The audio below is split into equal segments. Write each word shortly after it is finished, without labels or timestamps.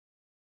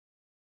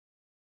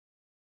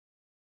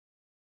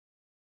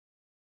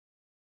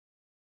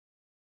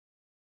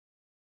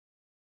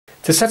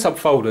To set up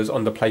folders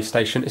on the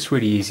PlayStation, it's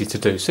really easy to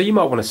do. So you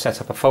might want to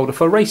set up a folder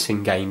for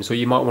racing games, or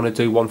you might want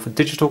to do one for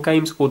digital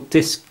games or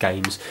disc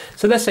games.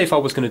 So let's say if I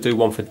was going to do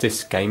one for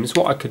disc games,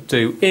 what I could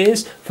do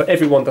is, for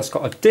everyone that's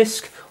got a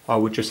disc, I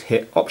would just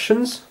hit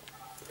Options,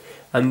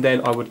 and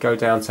then I would go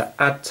down to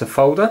Add to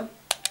Folder,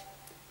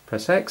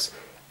 press X,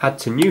 Add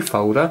to New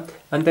Folder,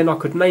 and then I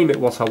could name it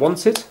what I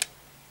wanted.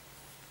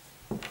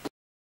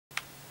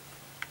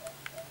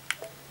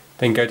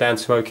 Then go down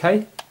to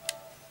OK.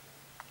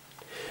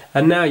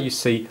 And now you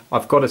see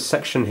I've got a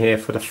section here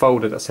for the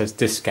folder that says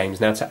disc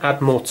games. Now to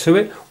add more to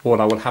it,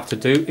 what I will have to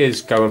do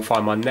is go and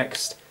find my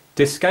next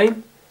disc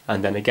game,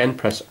 and then again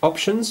press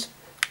Options,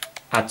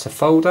 Add to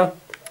Folder,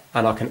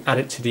 and I can add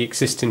it to the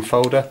existing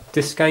folder,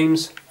 disc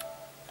games.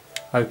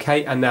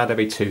 Okay, and now there'll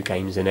be 2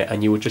 games in it,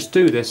 and you will just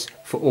do this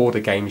for all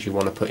the games you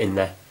want to put in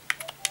there.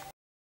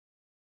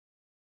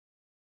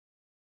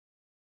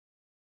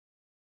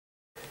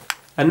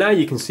 And now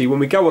you can see when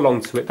we go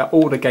along to it that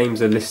all the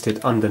games are listed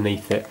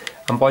underneath it.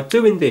 And by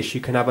doing this you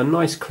can have a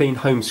nice clean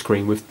home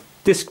screen with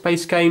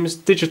disc-based games,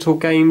 digital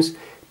games,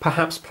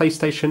 perhaps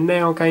PlayStation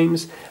Now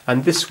games,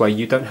 and this way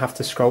you don't have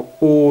to scroll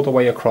all the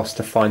way across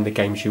to find the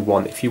games you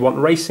want. If you want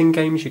racing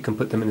games, you can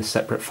put them in a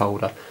separate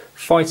folder,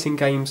 fighting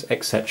games,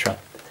 etc.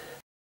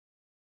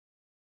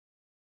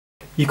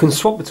 You can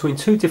swap between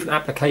 2 different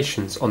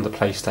applications on the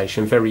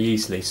PlayStation very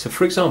easily. So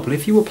for example,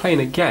 if you were playing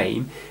a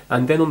game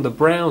and then on the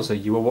browser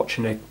you were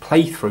watching a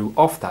playthrough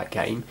of that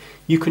game,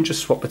 you can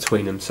just swap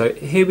between them. So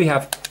here we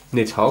have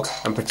Nidhogg,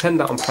 and pretend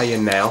that I'm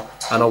playing now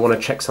and I want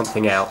to check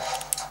something out.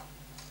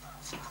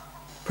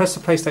 Press the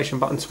PlayStation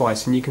button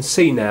twice and you can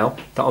see now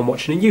that I'm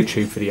watching a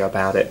YouTube video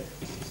about it.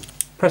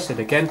 Press it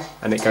again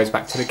and it goes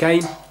back to the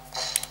game.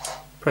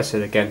 Press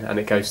it again and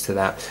it goes to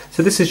that.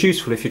 So this is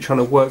useful if you're trying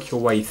to work your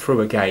way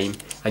through a game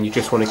and you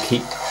just want to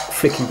keep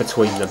flicking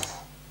between them.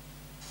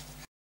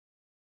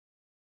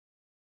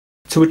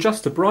 To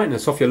adjust the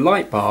brightness of your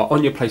light bar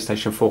on your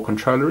PlayStation 4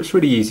 controller, it's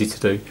really easy to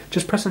do.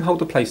 Just press and hold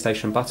the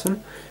PlayStation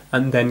button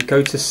and then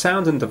go to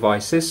Sound and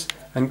Devices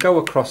and go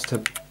across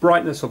to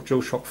Brightness of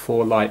DualShock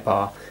 4 light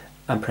bar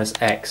and press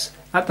X.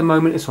 At the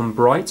moment it's on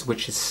bright,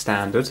 which is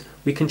standard.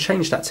 We can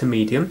change that to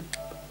medium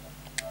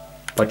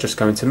by just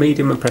going to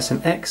medium and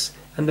pressing X,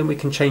 and then we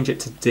can change it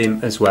to dim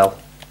as well.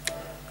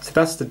 So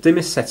that's the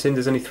dimmest setting.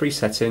 There's only 3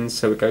 settings,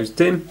 so it goes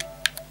dim,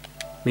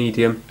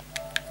 medium,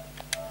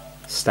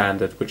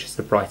 standard, which is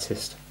the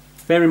brightest.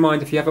 Bear in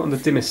mind if you have it on the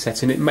dimmest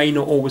setting, it may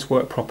not always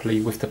work properly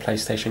with the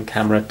PlayStation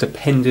camera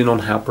depending on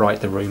how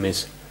bright the room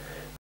is.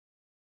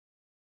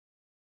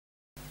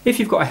 If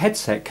you've got a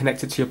headset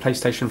connected to your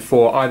PlayStation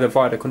 4 either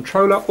via the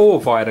controller or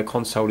via the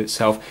console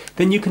itself,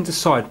 then you can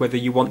decide whether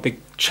you want the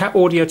chat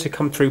audio to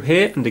come through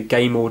here and the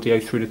game audio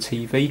through the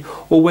TV,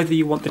 or whether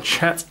you want the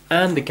chat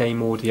and the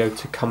game audio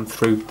to come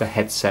through the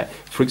headset.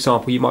 For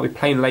example, you might be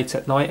playing late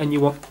at night and you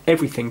want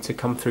everything to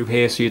come through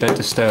here so you don't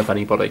disturb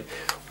anybody.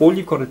 All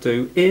you've got to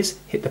do is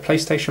hit the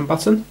PlayStation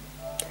button,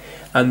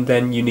 and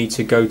then you need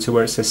to go to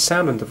where it says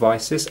Sound and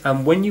Devices,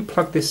 and when you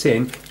plug this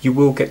in you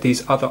will get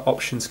these other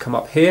options come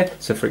up here.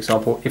 So for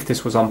example, if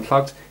this was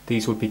unplugged,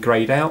 these would be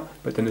greyed out,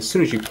 but then as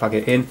soon as you plug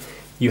it in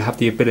you have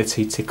the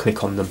ability to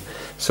click on them.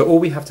 So all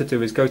we have to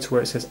do is go to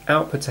where it says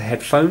Output to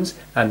Headphones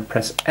and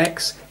press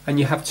X, and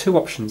you have 2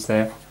 options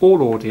there,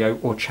 All Audio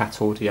or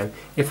Chat Audio.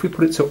 If we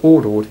put it to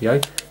All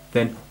Audio,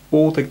 then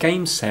all the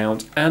game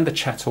sound and the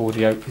chat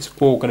audio is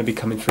all going to be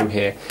coming through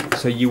here.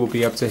 So you will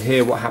be able to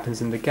hear what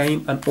happens in the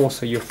game and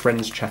also your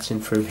friends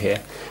chatting through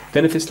here.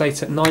 Then if it's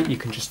late at night, you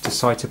can just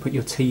decide to put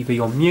your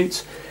TV on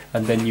mute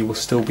and then you will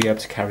still be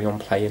able to carry on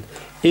playing.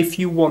 If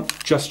you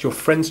want just your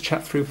friends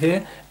chat through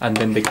here and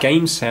then the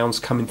game sounds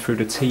coming through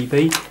the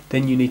TV,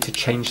 then you need to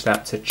change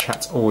that to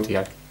chat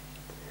audio.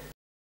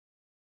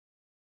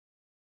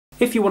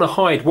 If you want to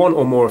hide one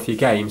or more of your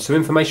games so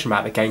information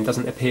about the game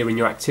doesn't appear in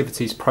your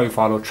activities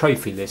profile or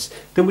trophy list,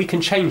 then we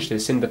can change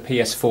this in the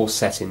PS4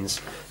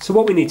 settings. So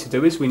what we need to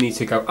do is we need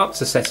to go up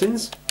to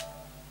Settings,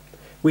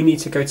 we need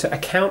to go to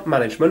Account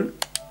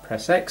Management,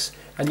 press X,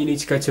 and you need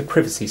to go to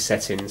Privacy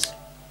Settings.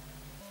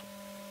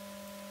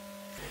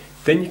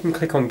 Then you can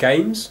click on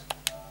Games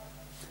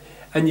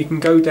and you can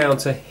go down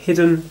to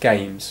Hidden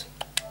Games.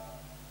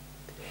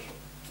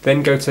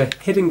 Then go to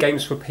Hidden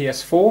Games for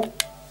PS4.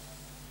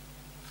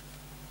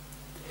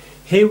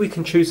 Here we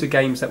can choose the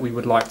games that we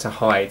would like to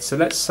hide. So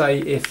let's say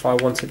if I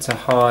wanted to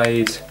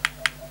hide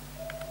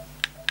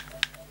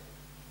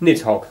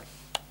Nidhogg,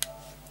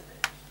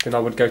 then I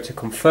would go to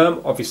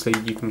Confirm. Obviously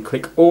you can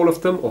click all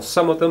of them or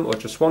some of them or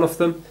just one of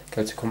them.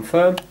 Go to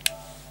Confirm.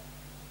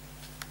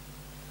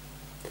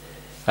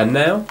 And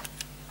now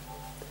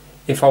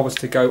if I was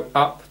to go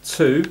up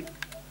to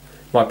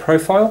my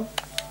profile,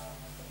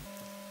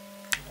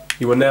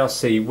 you will now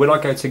see when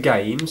I go to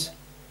Games,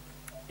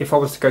 if I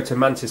was to go to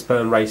Mantis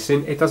Burn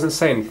Racing, it doesn't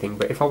say anything,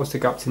 but if I was to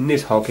go up to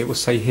Nidhogg, it will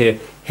say here,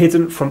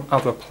 hidden from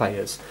other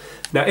players.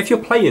 Now if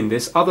you're playing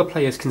this, other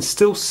players can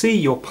still see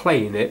you're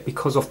playing it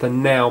because of the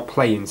now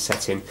playing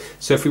setting.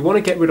 So if we want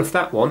to get rid of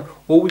that one,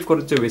 all we've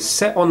got to do is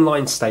set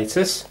online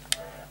status,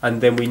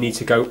 and then we need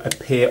to go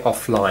appear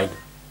offline.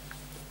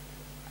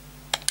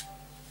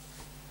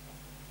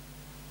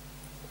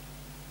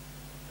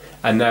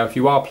 And now if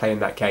you are playing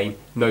that game,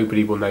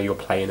 nobody will know you're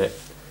playing it.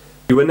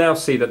 You will now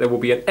see that there will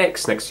be an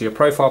X next to your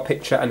profile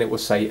picture and it will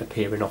say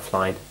appearing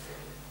offline.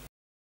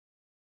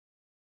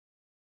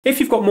 If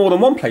you've got more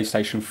than one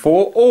PlayStation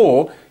 4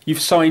 or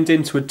you've signed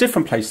into a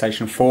different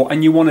PlayStation 4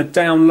 and you want to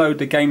download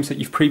the games that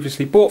you've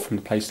previously bought from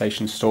the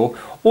PlayStation Store,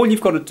 all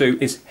you've got to do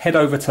is head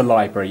over to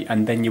Library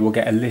and then you will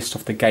get a list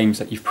of the games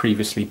that you've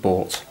previously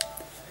bought.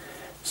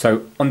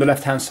 So on the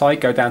left hand side,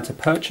 go down to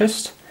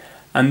Purchased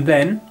and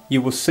then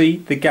you will see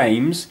the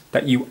games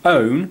that you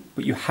own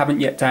but you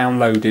haven't yet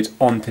downloaded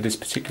onto this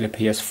particular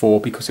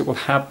PS4 because it will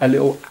have a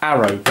little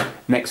arrow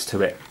next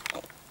to it.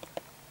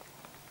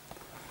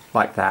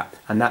 Like that,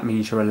 and that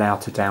means you're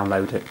allowed to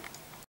download it.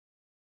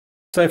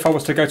 So if I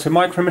was to go to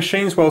Micro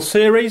Machines World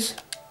Series,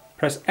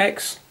 press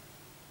X,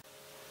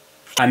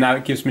 and now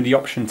it gives me the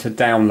option to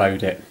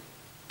download it.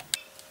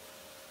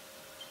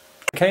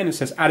 Okay, and it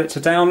says add it to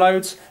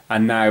downloads,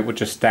 and now it will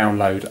just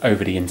download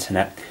over the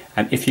internet.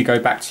 And if you go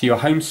back to your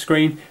home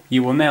screen,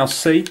 you will now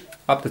see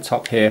up the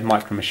top here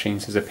Micro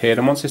Machines has appeared,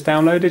 and once it's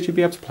downloaded you'll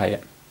be able to play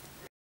it.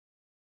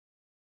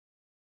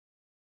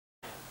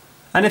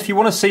 And if you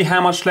want to see how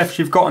much left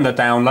you've got on the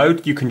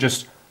download, you can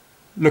just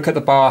look at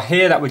the bar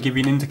here, that will give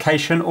you an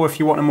indication, or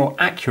if you want a more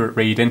accurate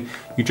reading,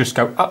 you just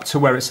go up to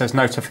where it says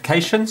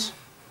notifications,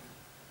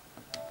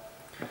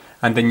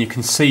 and then you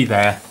can see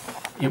there,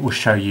 it will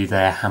show you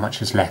there how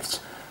much is left.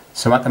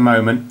 So at the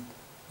moment,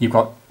 you've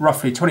got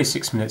roughly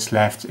 26 minutes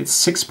left, it's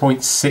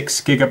 6.6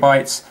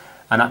 gigabytes,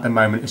 and at the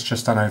moment it's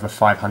just done over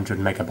 500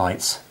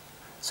 megabytes.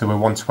 So we're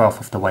 1/12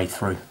 of the way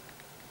through.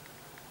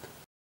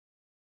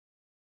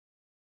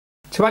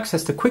 To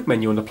access the quick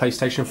menu on the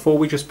PlayStation 4,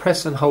 we just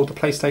press and hold the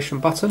PlayStation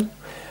button,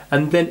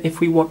 and then if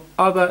we want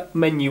other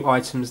menu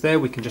items there,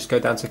 we can just go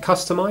down to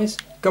Customize,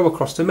 go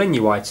across to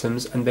Menu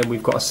Items, and then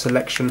we've got a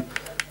selection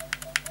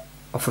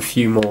of a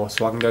few more.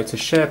 So I can go to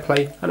Share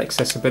Play and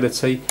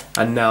Accessibility,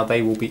 and now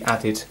they will be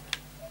added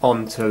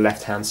onto the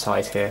left hand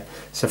side here.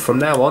 So from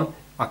now on,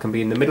 I can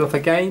be in the middle of a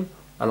game,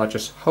 and I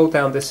just hold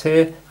down this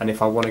here, and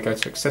if I want to go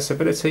to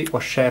Accessibility or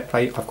Share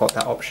Play, I've got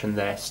that option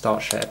there,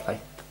 Start Share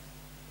Play.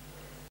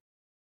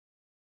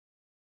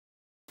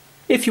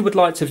 If you would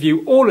like to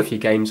view all of your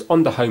games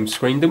on the home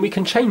screen, then we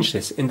can change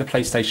this in the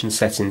PlayStation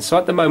settings. So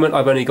at the moment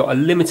I've only got a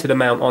limited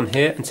amount on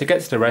here, and to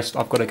get to the rest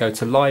I've got to go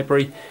to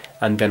Library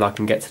and then I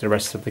can get to the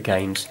rest of the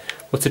games.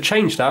 Well, to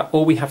change that,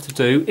 all we have to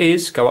do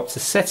is go up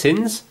to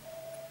Settings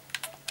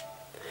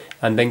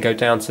and then go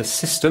down to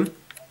System,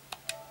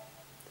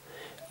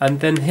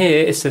 and then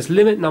here it says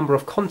limit number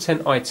of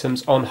content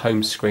items on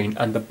home screen,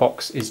 and the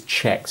box is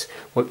checked.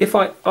 Well, if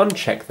I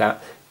uncheck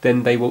that,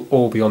 then they will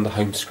all be on the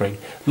home screen.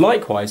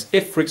 Likewise,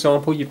 if for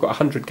example you've got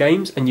 100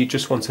 games and you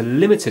just want a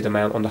limited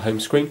amount on the home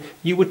screen,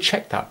 you would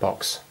check that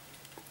box.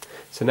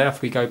 So now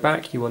if we go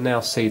back, you will now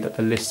see that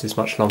the list is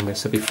much longer.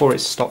 So before it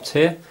stopped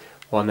here,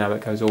 well, now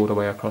it goes all the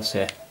way across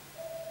here.